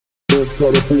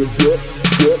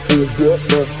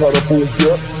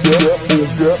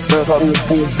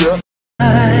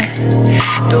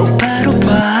똑바로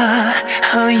봐,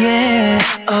 oh yeah.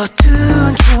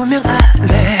 어두운 조명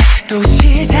아래 또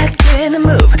시작되는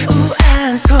move.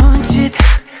 우아한 손짓,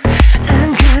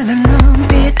 은근한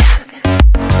눈빛,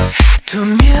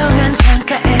 투명한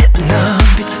창가에 넌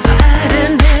비춰서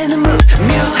아른대는 move.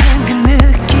 묘한 그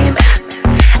느낌,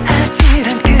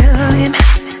 아찔한 끌림.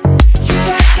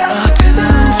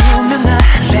 어두운 조명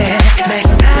아래 날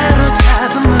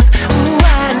사로잡은 move.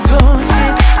 우아한 손짓,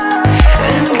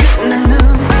 은근한 눈빛.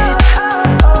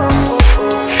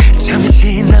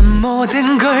 잠시 난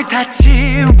모든 걸 다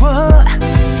지워.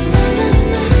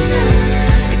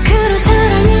 그런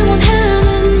사랑을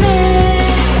원하는데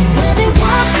Baby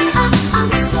why I'm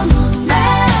so lonely.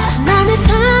 나는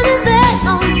타는데 넌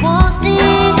원해.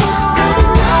 Baby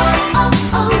no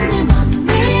내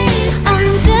맘이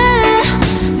언제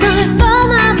널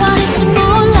떠나버릴지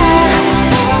몰라.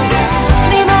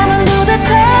 네 맘은 도대체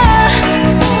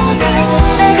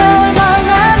내가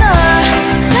얼마나 널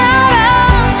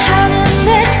사랑하는데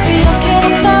이렇게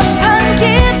답답한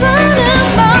기분은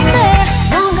뭔데.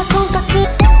 뭔가 콩깍지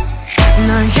널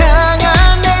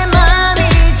향한 내 맘이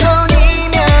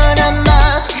돈이면 아마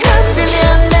난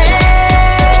빌렸네.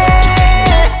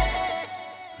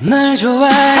 널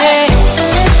좋아해,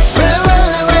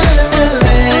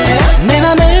 내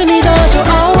맘을 믿어줘,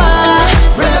 oh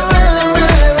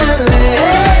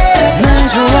널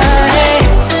좋아해,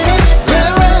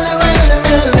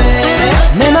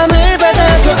 내 맘을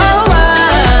받아줘, oh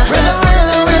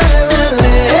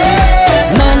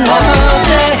넌 나 어때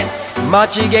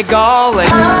멋지게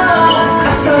going.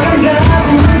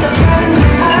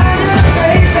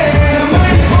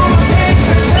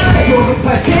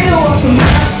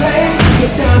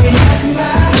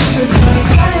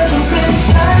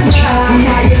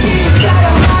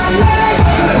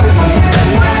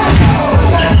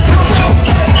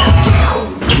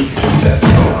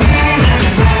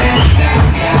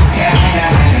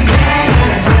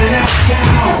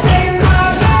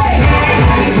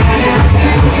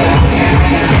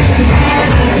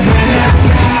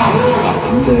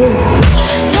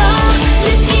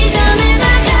 늦기 전에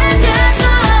다가가서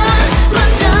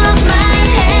먼저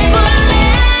말해볼래.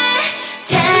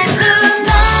 자꾸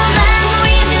너만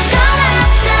보이는 걸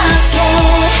어떡해.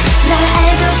 날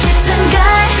알고 싶은 걸,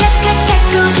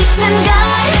 갖고 싶은 걸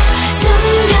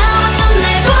숨겨왔던 날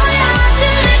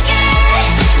보여줄게.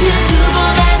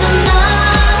 누구보다도 넌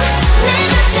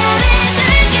내가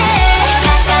잘해줄게.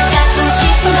 갖고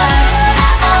싶은 걸,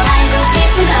 알고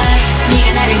싶은 걸, 네가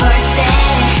나를 볼 때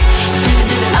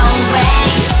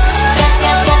always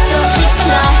갖고 싶은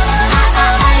걸,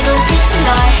 알고 싶은 걸,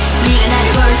 네가 나를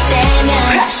볼 때면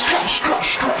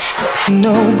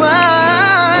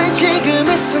너와 지금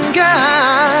이 순간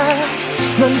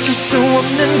멈출 수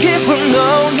없는 기분.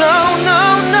 No no no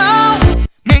no.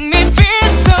 Make me feel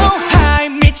so high.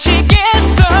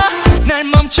 미치겠어. 날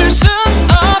멈출 순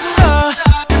없어.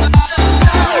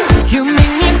 You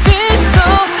make me feel so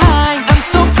high. I'm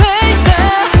so crazy.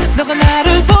 너가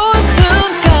나를 본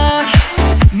순간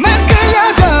막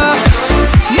끌려가.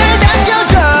 날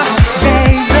당겨줘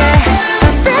baby.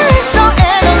 I'm feeling so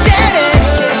energetic.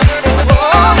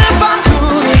 오늘 밤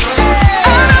둘이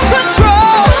out of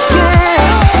control,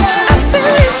 yeah. I'm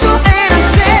feeling so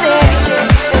energetic.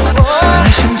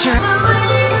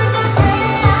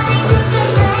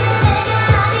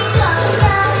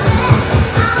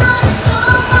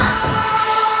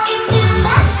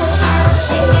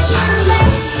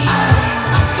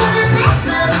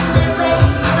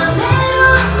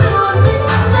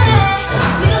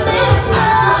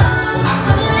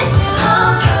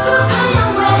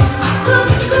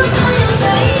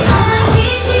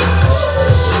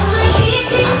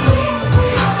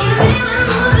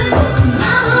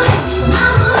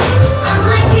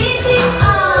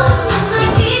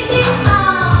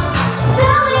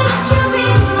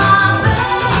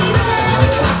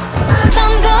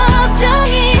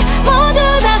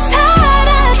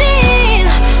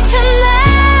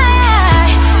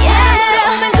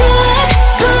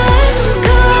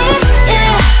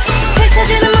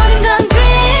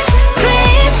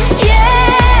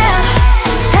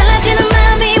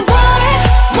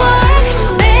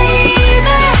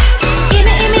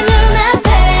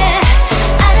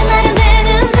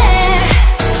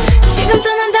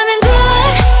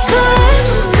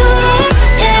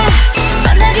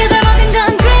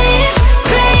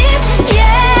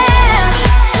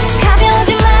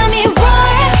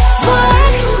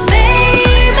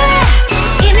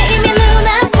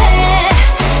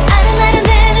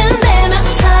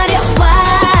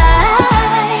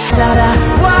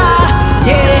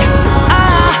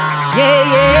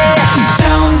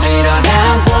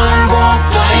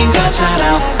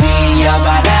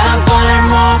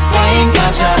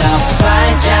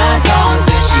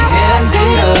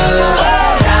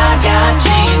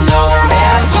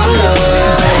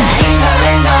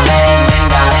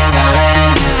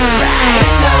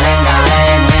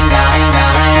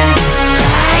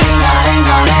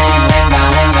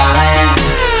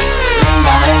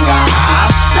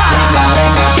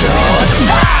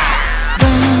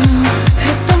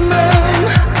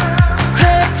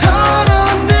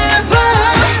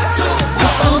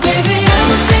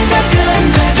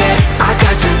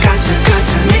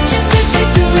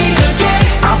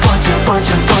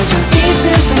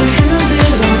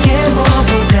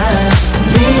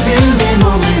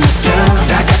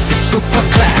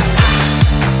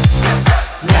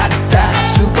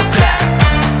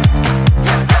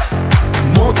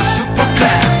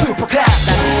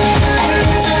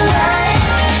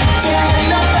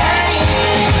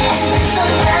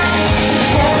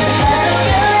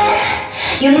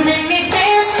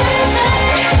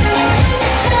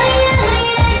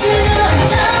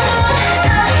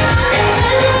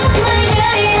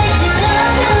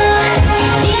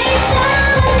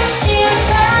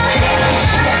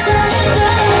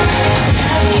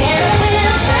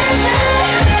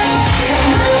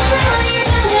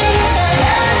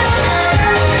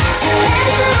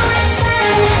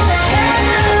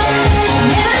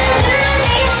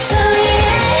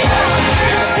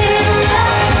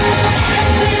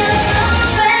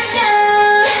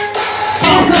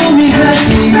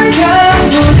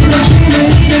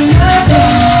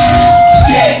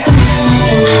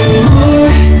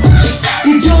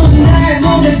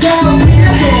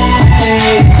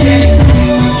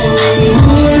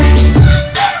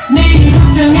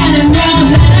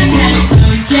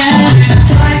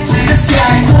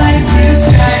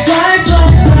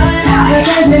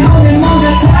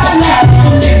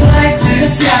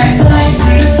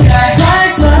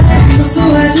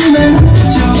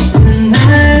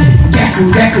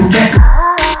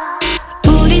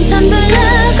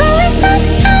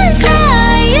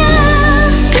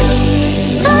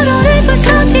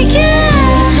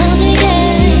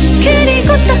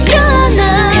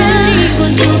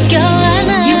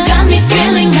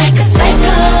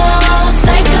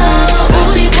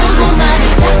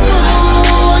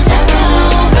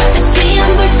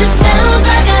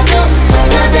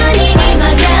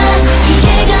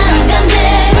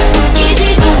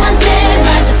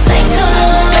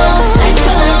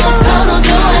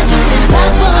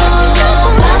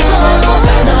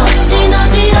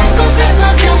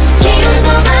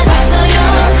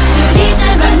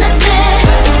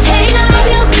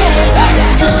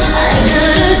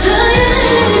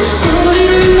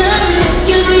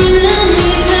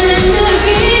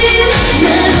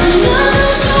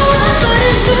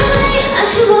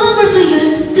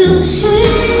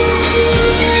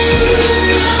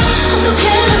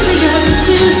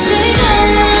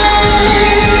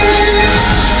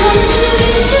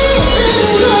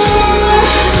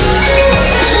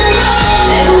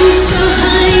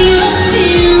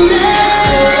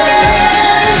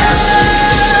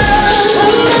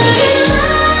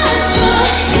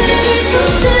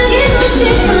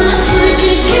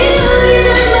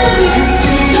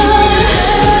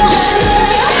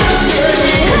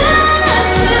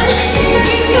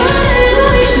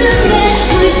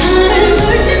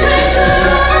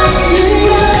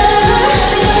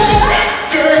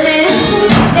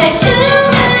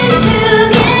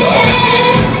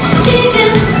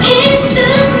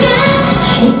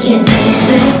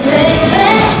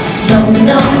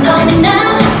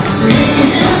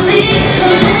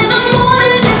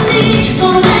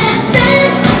 last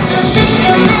dance So shake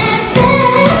your last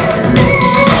dance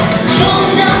좀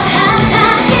더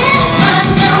핫하게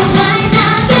완전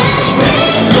와이드하게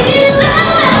Make it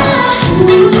louder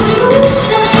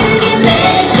더 크게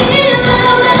make it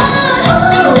louder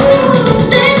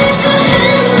내 자꾸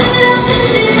흔들어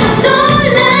흔들어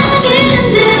놀라게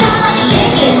흔들어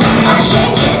Shake it, oh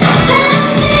shake it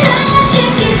bounce it up,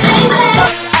 shake it baby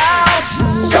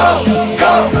Go,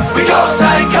 go, we go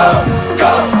psycho.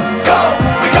 Go, go,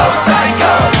 we go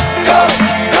psycho. Go,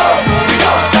 go, we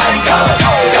go psycho.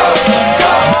 Go,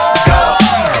 go, go.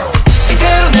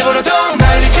 이대로 내버려둬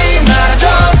말리지 말아줘.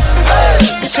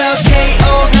 미쳐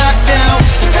KO knockdown.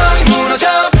 세상이 무너져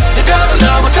내 벽을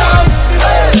넘어서.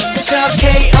 미쳐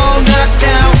KO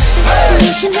knockdown. 내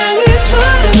심장을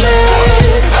뚫어내.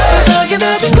 바닥에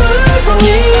낮은 굴곡이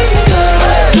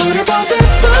불을 보듯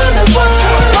떠나와.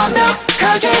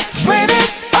 완벽하게 win it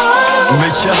all.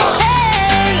 미쳐.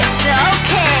 Hey, it's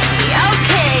okay,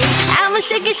 okay I'ma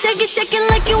shake it, shake it, shake it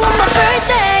like you on my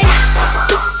birthday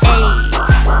Hey,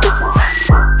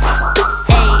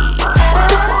 hey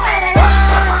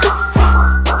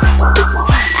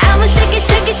I'ma shake it,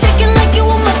 shake it, shake it like you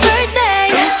on my birthday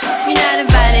Oops, you're not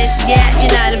invited, yeah,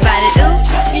 you're not invited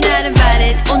Oops, you're not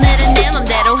invited 오늘은 내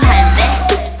맘대로 할래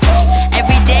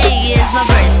Every day is my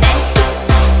birthday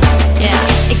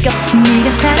Yeah, it go 네가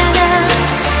사랑한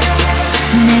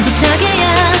내 부탁이야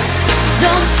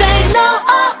Don't say no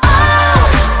oh, oh.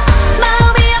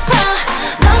 마음이 아파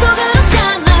너도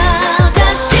그렇잖아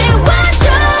다시 와줘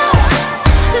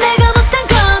내가 못한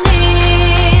거니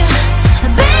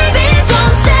Baby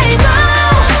don't say no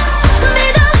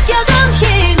믿어 여전히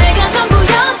내가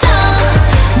전부였던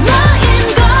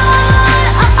너인걸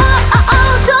oh, oh, oh,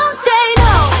 oh. Don't say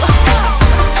no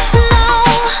No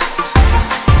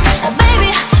Baby,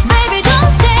 baby,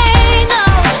 don't say no.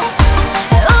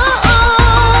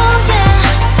 Ooh, yeah.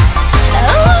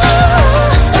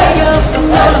 Ooh. 내가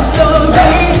없어서 I'm sorry.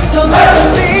 더 많은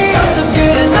네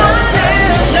속으로 나는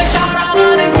날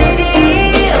사랑하는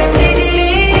지질이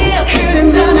그래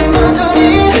나는 모조리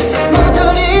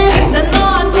난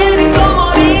너한테는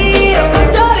꼬머리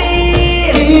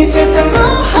이 세상 너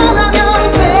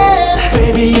하나면 돼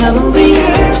Baby I'm only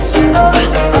yours oh,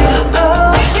 oh,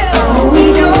 oh. Only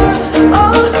yours oh,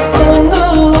 oh no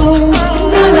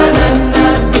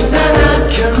나나나나나나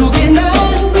결국엔 난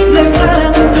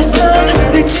사랑 앞에서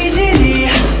내 지질이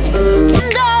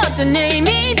너 어떤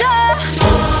의미도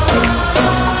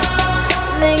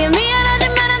내게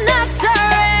미안하지만 I'm not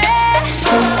sorry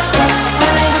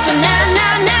오늘부터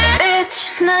나나나 Bitch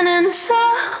나는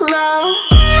solo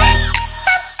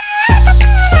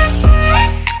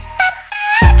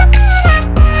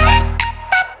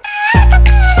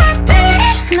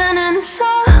Bitch 나는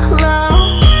solo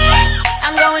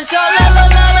I'm going solo lo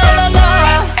lo lo lo lo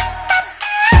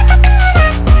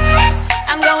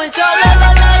I'm going solo lo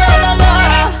lo lo lo lo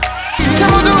자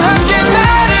모두 함께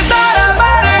나를 따라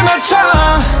말을 맞춰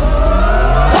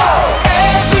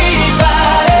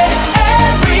Everybody,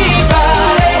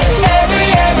 everybody,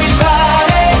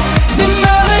 everybody 내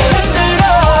맘을 흔들어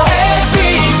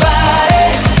Everybody,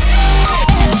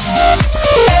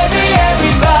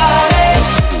 everybody,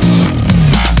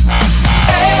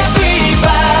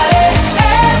 everybody,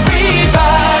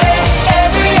 everybody,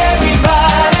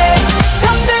 everybody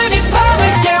잠든 이 밤을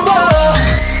깨워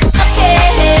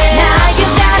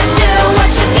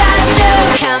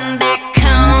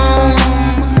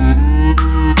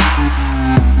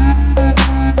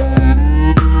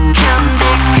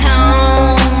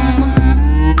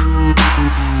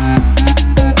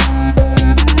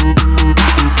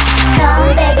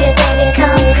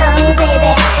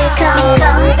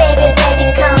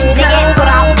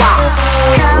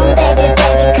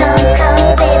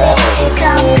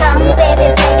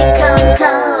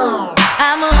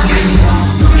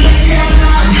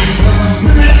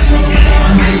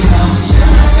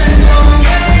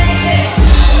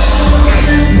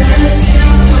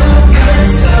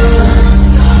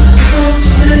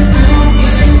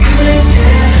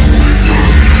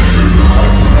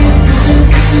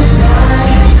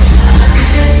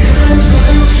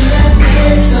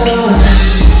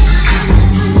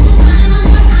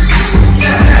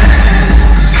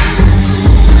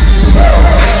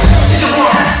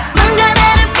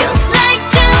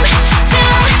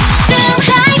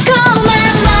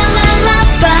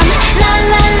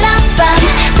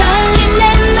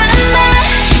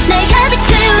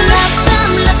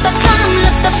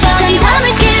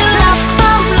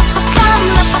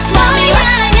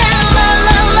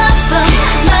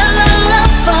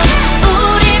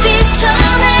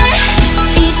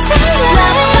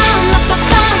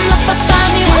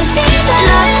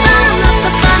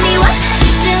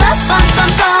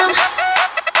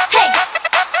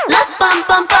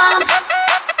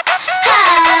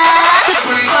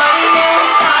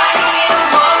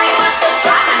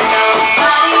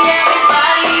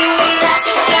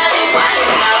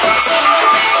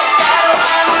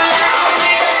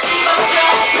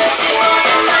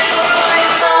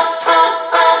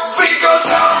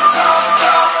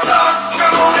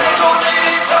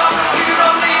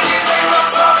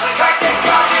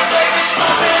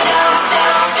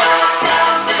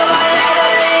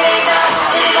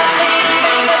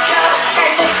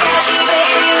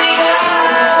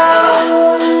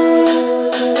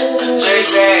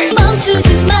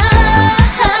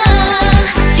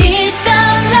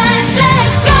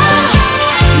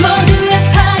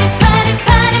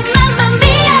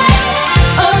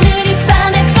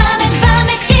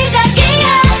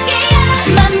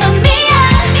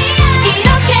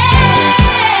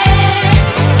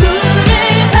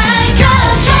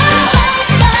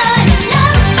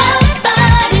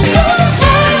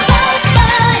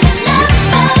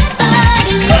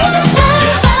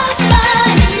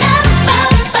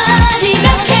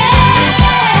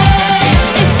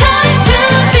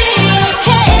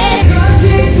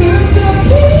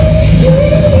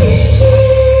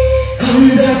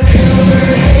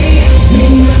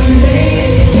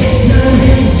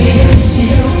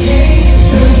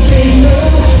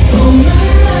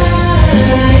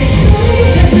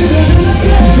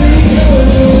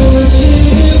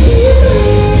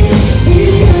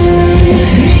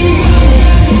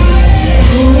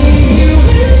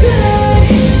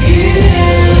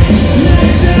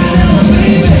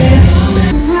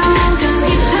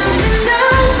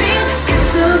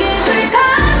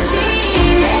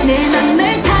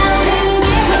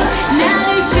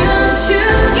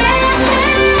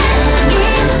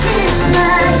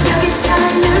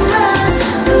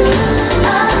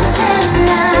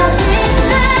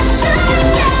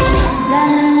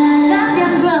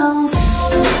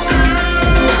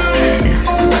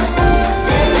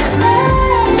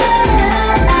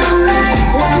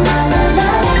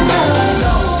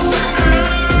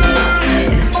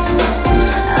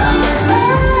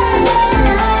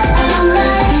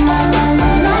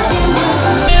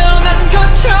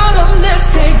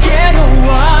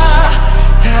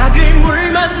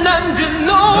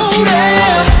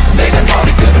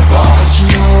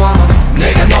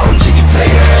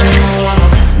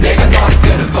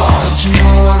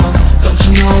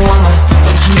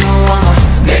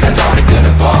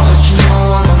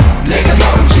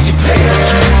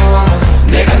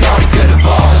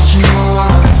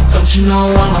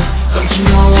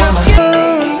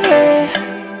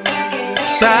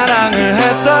사랑을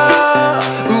했다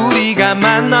우리가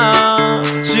만나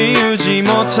지우지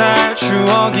못할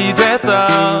추억이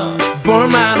됐다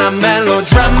볼만한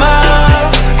멜로드라마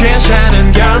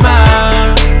괜찮은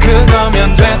결말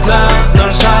그거면 됐다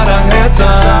널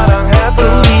사랑했다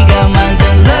우리가 만든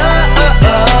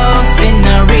love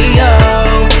scenario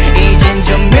이젠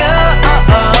조명이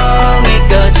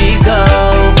꺼지고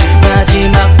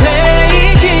마지막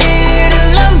페이지를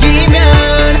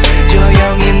넘기면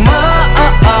조용히 먹을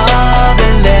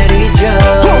내리죠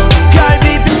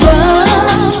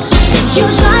You're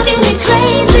driving me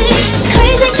crazy,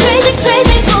 crazy, crazy,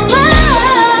 crazy for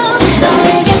love.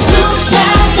 너에게 푹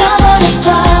빠져버렸어.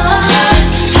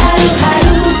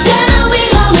 하루하루가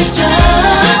위험해져.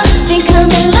 Think I'm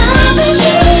in love with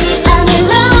you, I'm in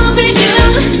love with you.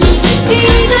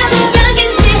 네가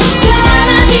고백인지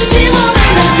사랑인지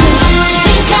모르는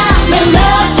Think I'm in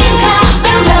love, think I'm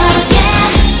in love, yeah.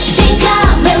 Think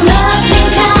I'm in love,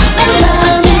 think I'm in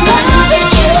love, in love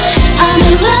with you. I'm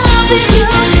in love with you.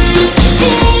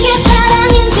 이게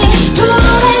사랑인지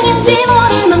불행인지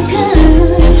모를 만큼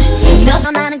너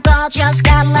나는 거 just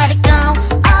gotta let it go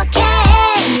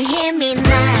Okay, you hear me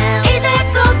now 이제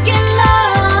꽃길로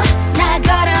날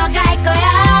걸어갈 거야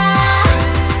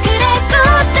그래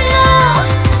꽃들로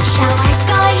샤워할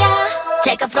거야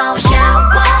Take a flower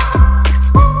shower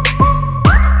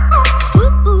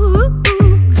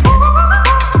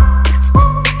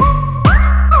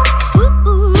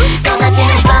쏟아지는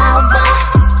flower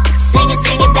Sing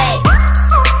it, babe.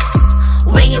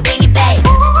 Ring it, babe.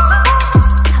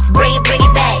 Bring it,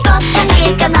 babe.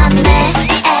 꽃향기가 났네.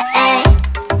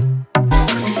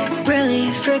 Really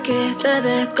freaky,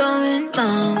 baby, going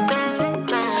on.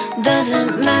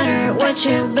 Doesn't matter what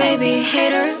you, baby,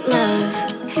 hate or love.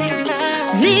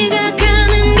 네가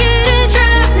가는 길을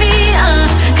drop me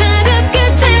off. 가볍게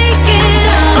take it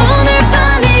off. 오늘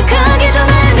밤이 가기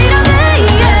전에 밀어내.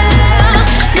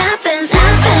 Snapping,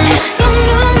 snapping. 애써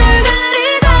눈을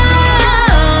가리고.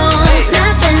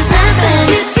 Snapping, snapping.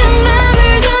 지친 맘을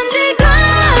던지고.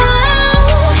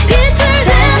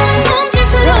 비틀대는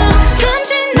몸짓으로 잠시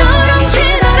너랑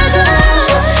지나라도.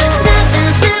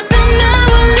 Snapping, snapping. I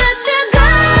won't let you go.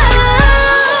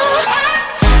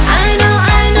 I know,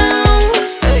 I know.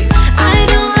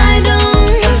 I don't.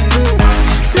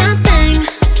 Snapping,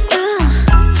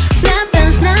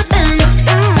 snapping, snapping.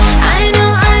 I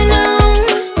know, I know.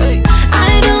 I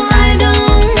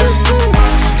don't.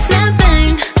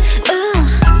 Snapping,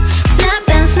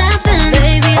 snapping, snapping.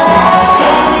 Baby.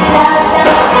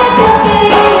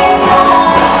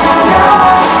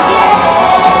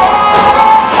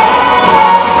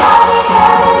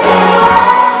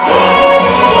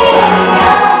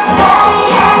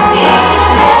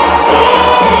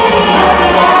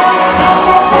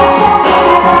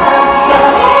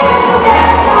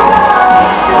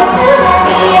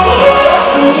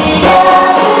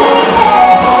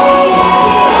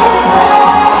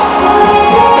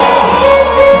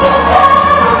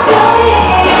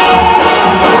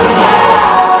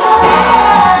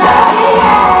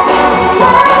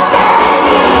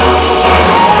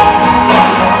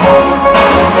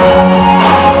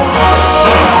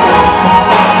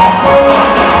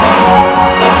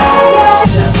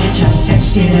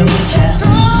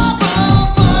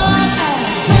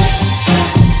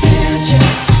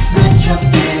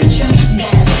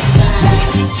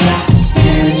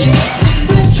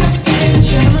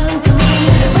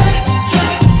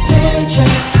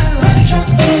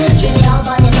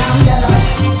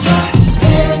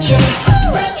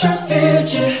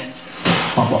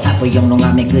 바보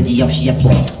영롱함에 그지없이 예뻐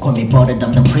고민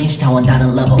버릇없는 프린스 타원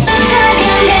다른 레벨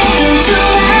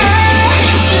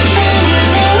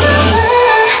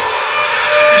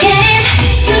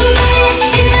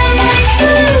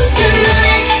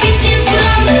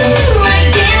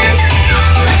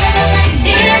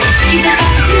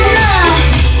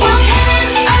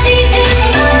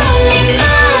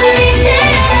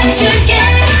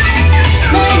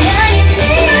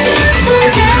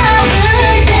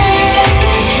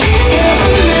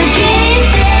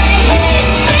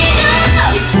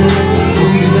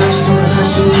우리 다시 돌아갈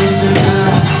수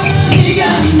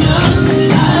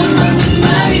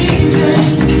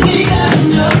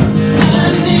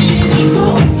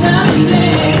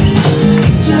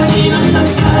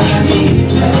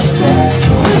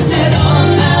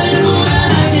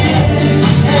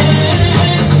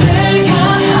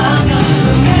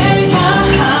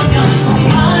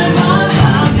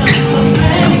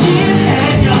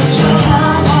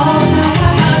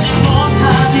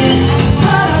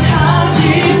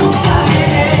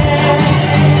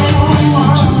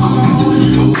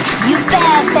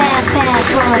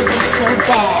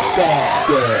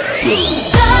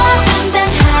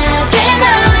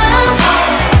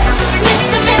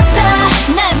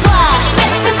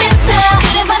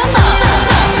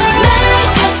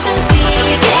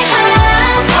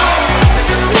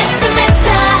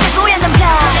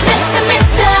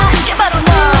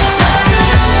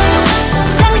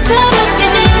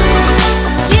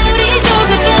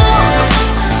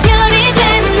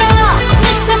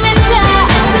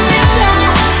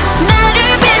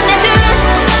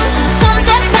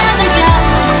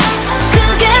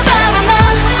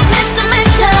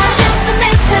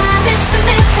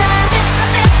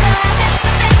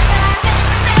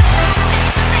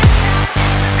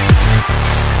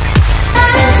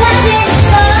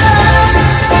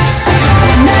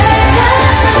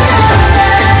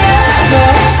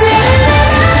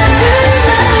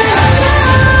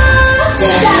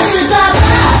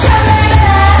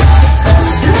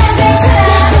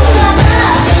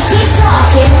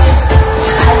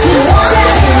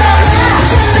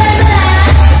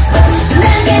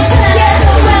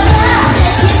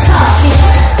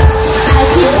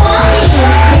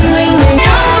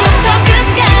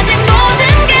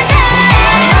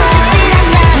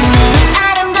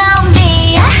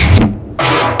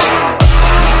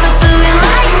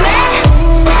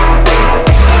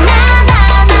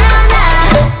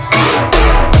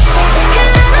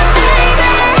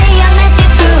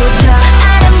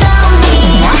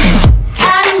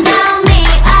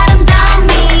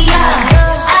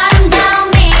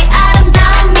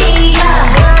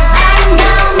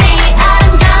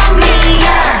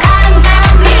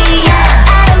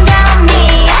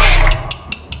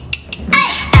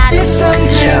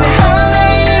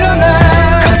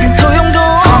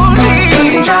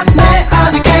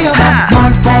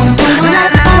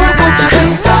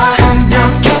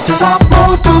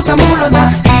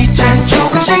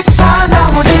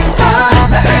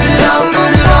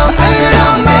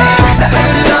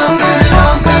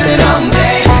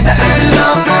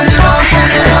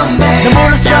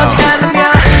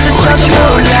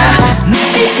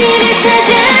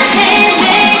언제든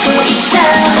헤매고 있어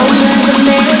오늘도 내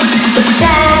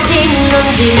쏟아진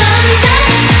먼지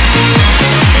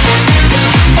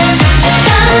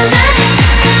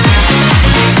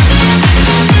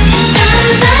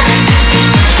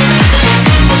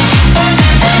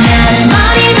나는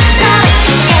머리부터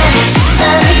끝까지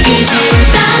시선을 끌지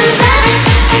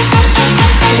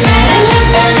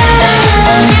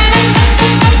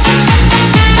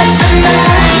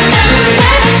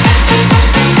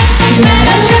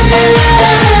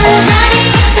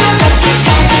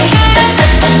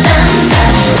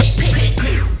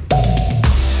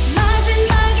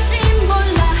마지막인지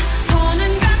몰라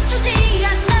더는 감추지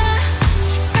않아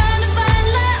시간은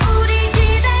빨라 우리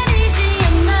기다리지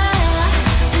않아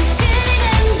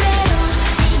들리는 대로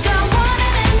네가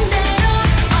원하는 대로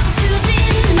멈추지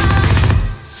마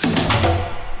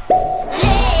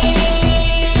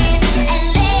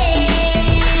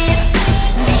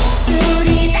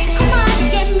소리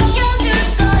달콤하게 녹여줄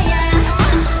거야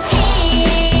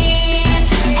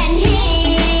Hip and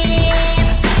hip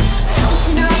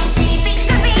정신없이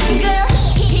빙글빙글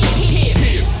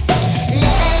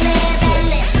Live and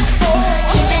lips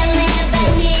Hip and live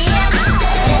and hips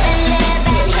Live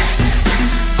and hips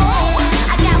Oh,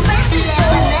 I got friends who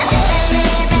live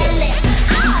and lips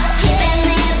Hip and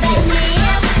live and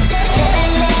hips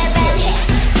Live and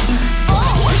hips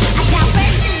Oh, I got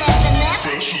friends who live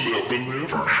and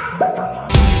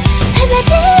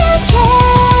헤매지 않게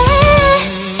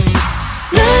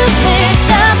눈을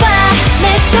떠봐 내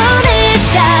손을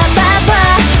잡아봐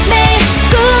매일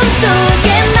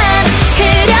꿈속에만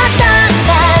그렸던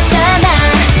나잖아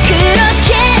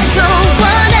그렇게도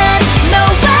원한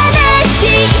너와 내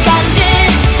시간들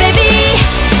Baby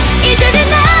이제는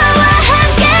나와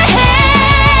함께해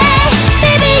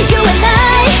Baby you and I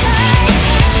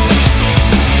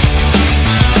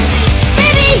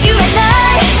Baby you and I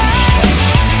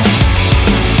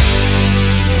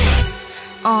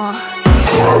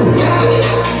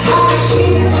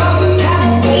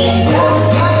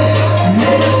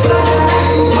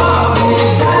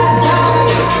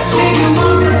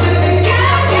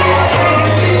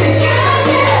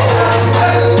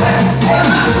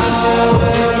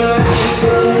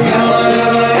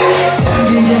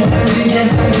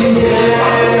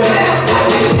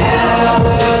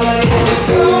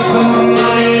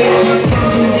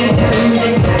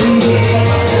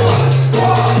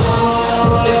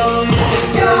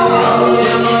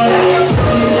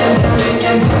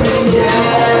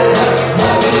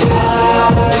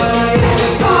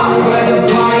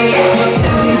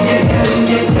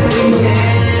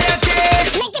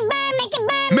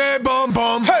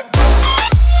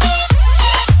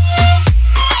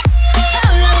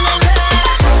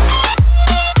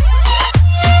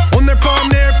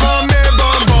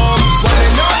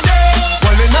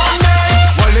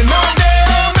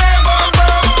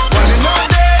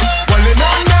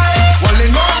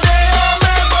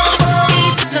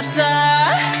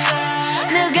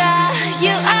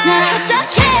날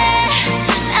어떻게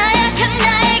나약한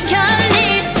나에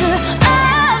견딜 수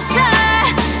없어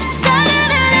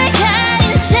서로를 가린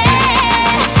채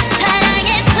사랑의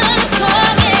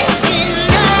숨통을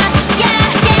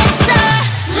끊어야겠어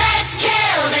Let's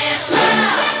kill this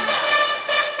love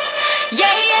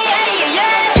Yeah yeah yeah yeah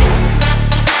yeah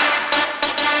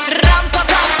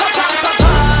람파파파파파파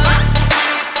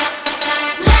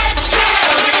Let's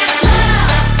kill this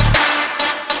love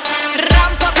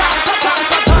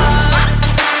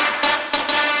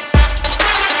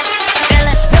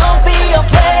Don't be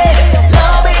afraid,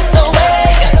 love is the way.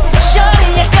 Shorty,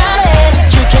 you got it.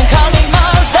 You can call me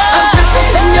monster. I'm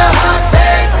trapped in your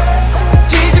heartbeat.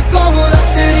 뒤집고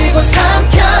무너뜨리고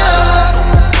삼켜.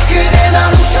 그래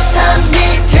넌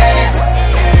훔쳤답니까?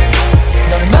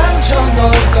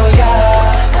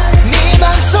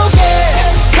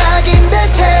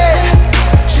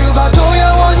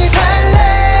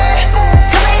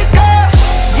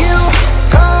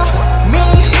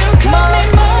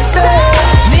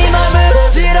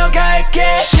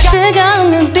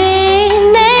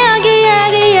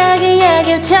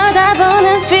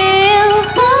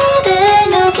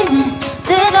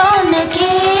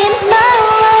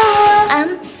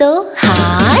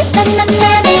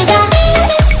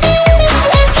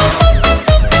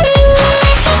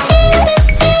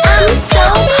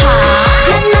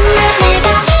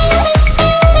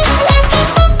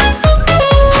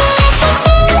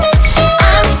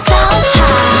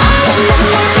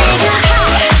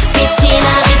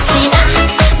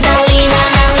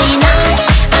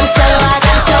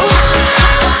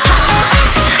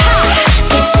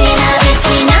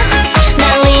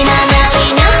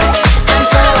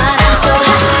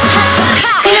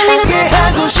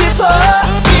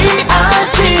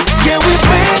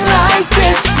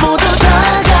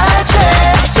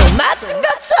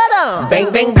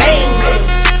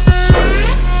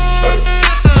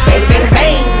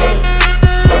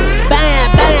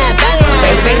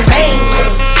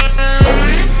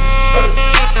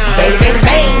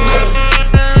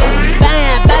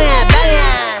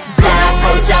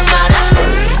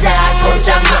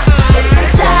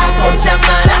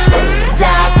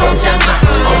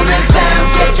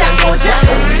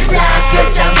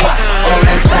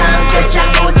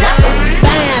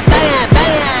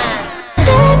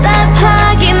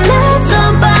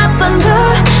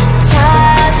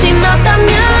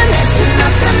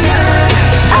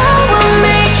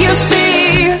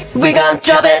 gon'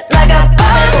 drop it like a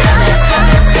bomb.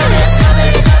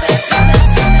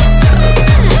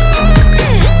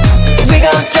 We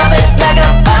gon' drop it like a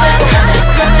bomb.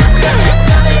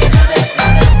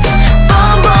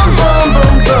 Boom, boom, boom,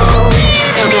 boom, boom.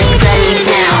 Don't get ready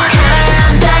now.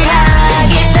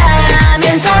 감당하겠다면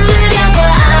터뜨려봐.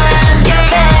 I'm your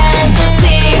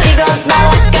fantasy. 이건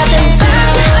나와 같은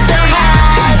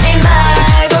주저하지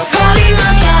말고 소리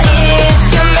높여.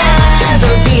 It's your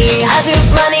melody. 아주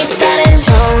많이 다른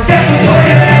총성.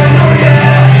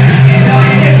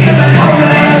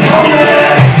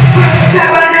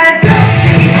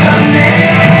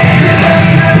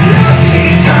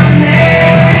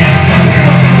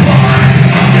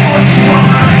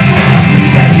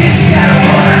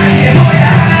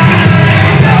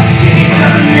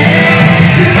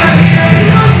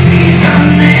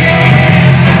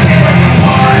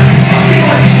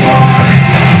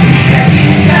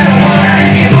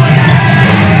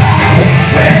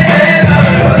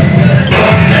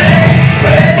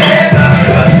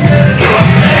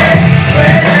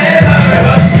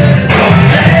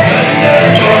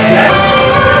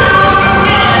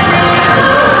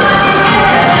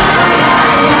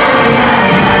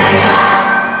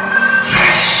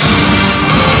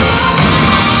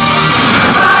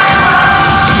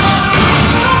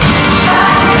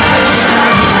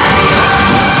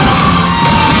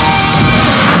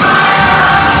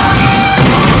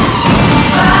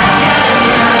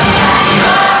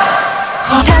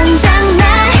 당장 날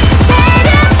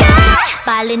데려가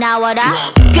빨리 나와라.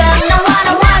 Girl, 나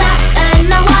wanna and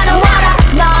나 wanna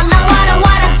너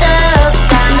wanna do.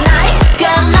 I'm nice.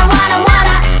 Girl, 나 wanna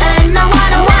and 나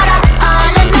wanna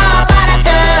얼른 너 받아도.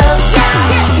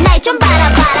 날 좀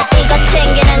바라봐라. 이거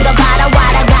튕기는 거 봐라.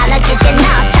 와라 갈라줄게 너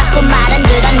자꾸 말 안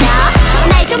들어 너.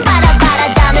 날 좀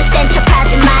바라봐라. 더는 센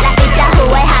척하지 마라. 이따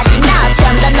후회하지 너.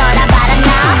 좀 더 놀아봐라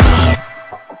너.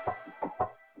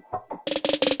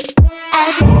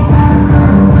 아직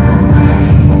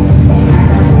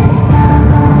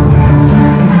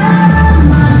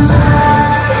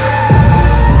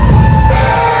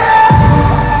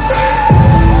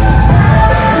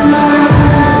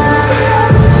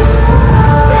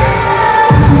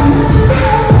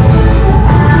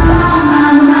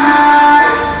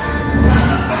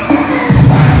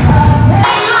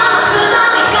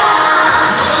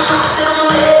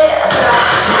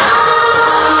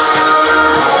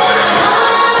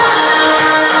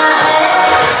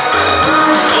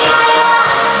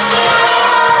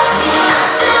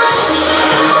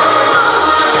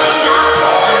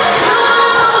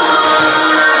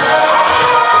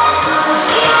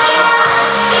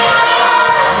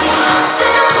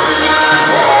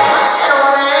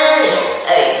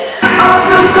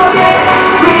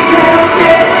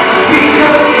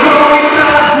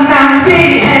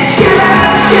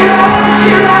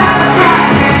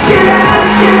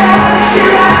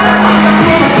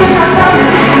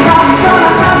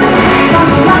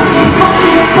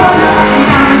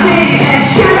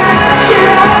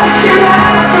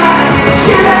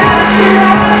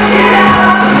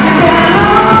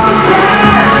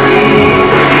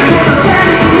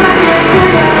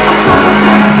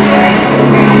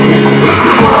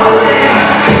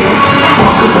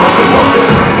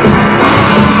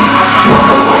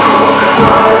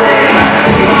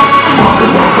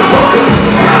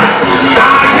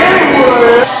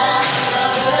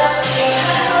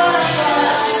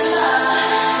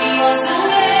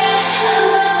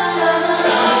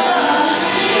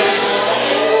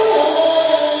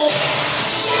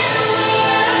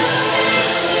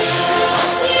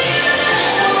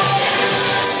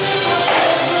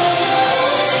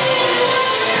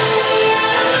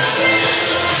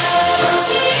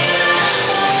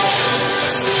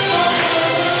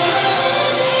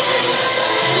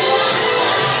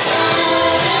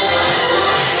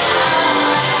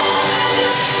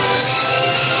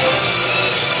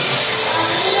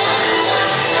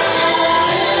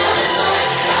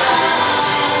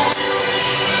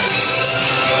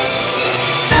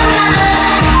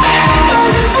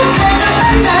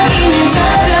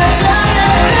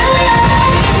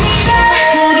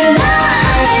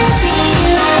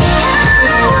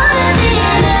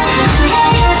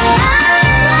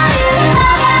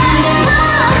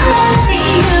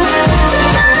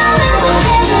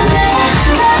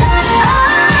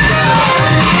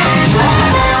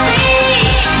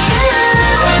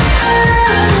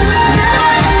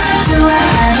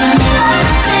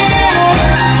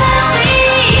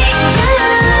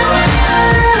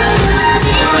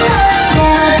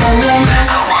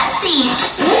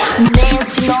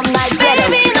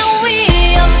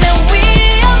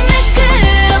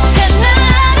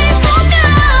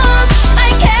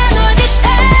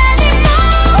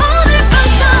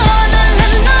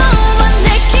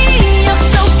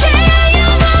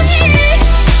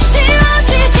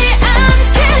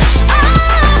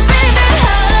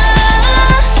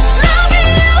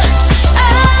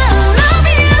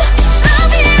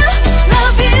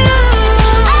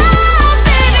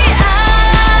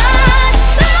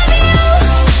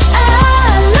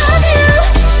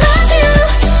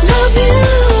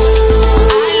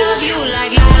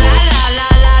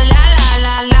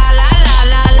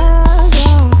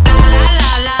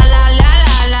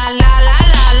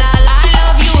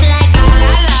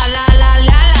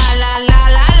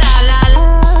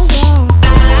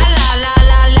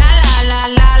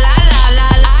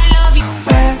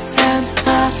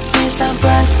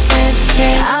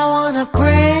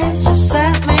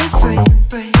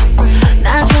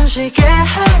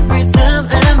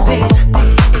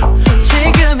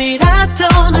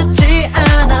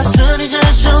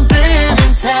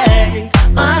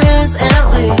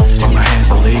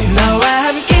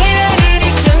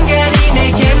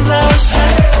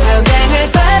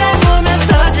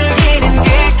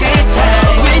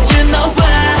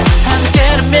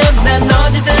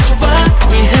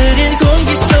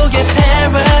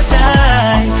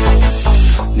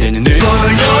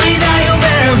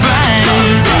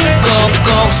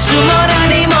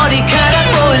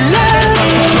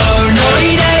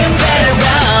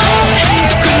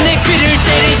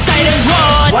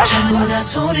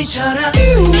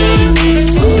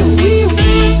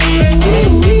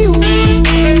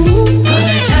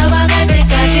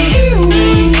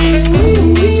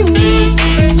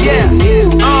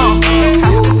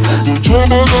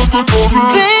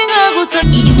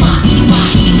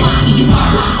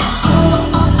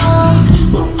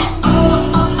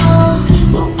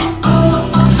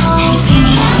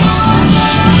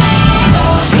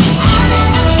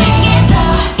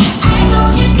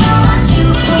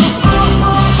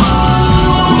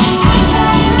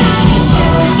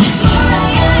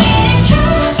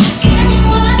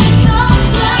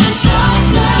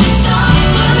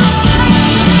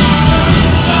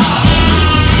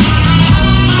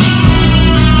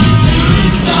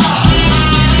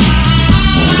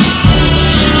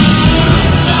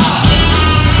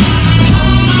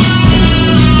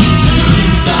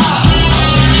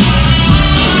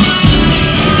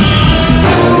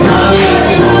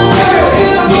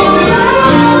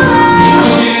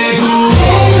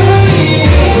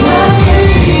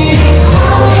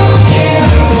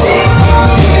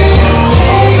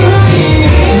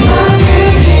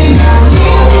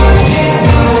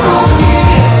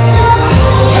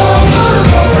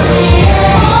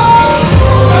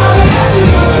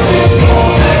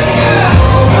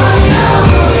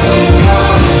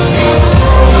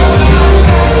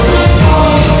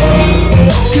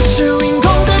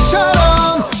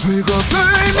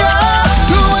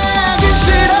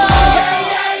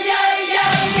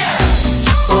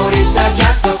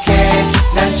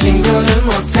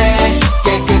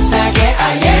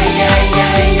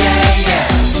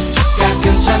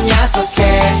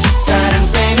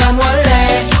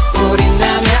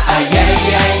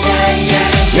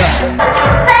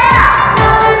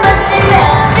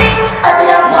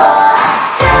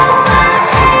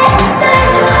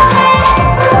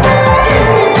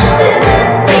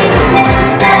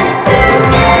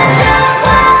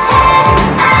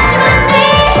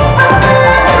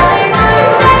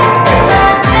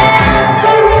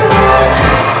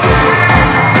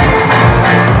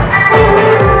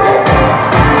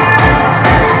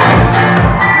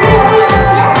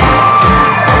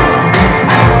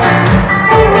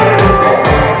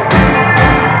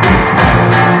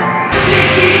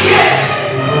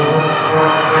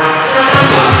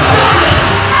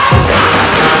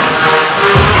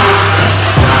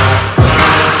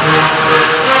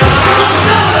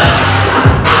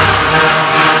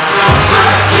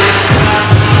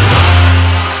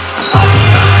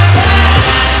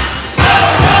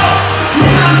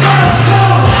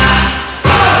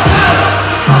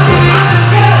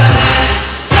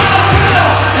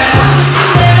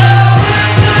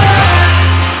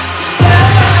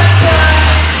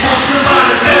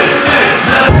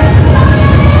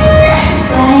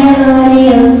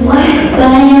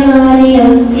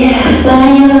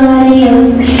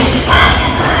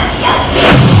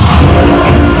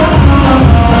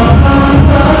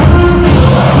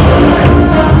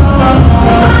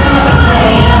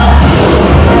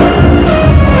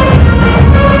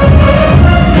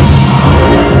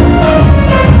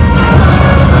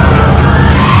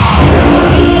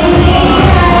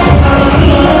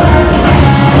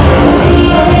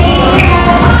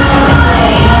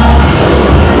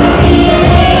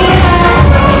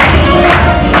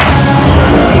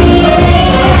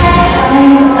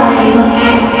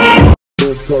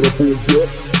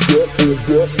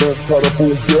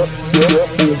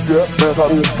get, 내가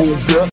못 보게